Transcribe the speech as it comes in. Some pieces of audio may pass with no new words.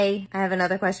Hey, I have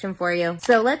another question for you.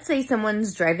 So let's say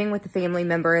someone's driving with a family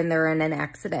member and they're in an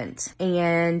accident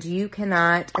and you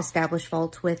cannot establish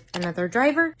fault with another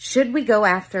driver. Should we go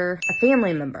after a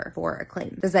family member for a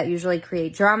claim? Does that usually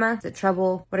create drama? Is it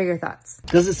trouble? What are your thoughts?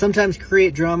 Does it sometimes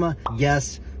create drama?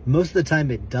 Yes. Most of the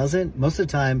time it doesn't. Most of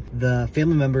the time the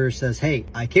family member says, hey,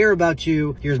 I care about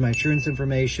you. Here's my insurance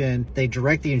information. They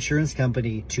direct the insurance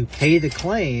company to pay the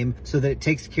claim so that it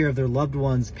takes care of their loved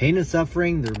one's pain and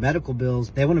suffering, their medical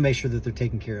bills. They want to make sure that they're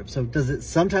taken care of. So does it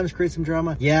sometimes create some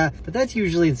drama? Yeah, but that's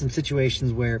usually in some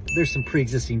situations where there's some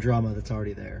pre-existing drama that's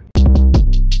already there.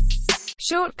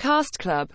 Short Cast Club.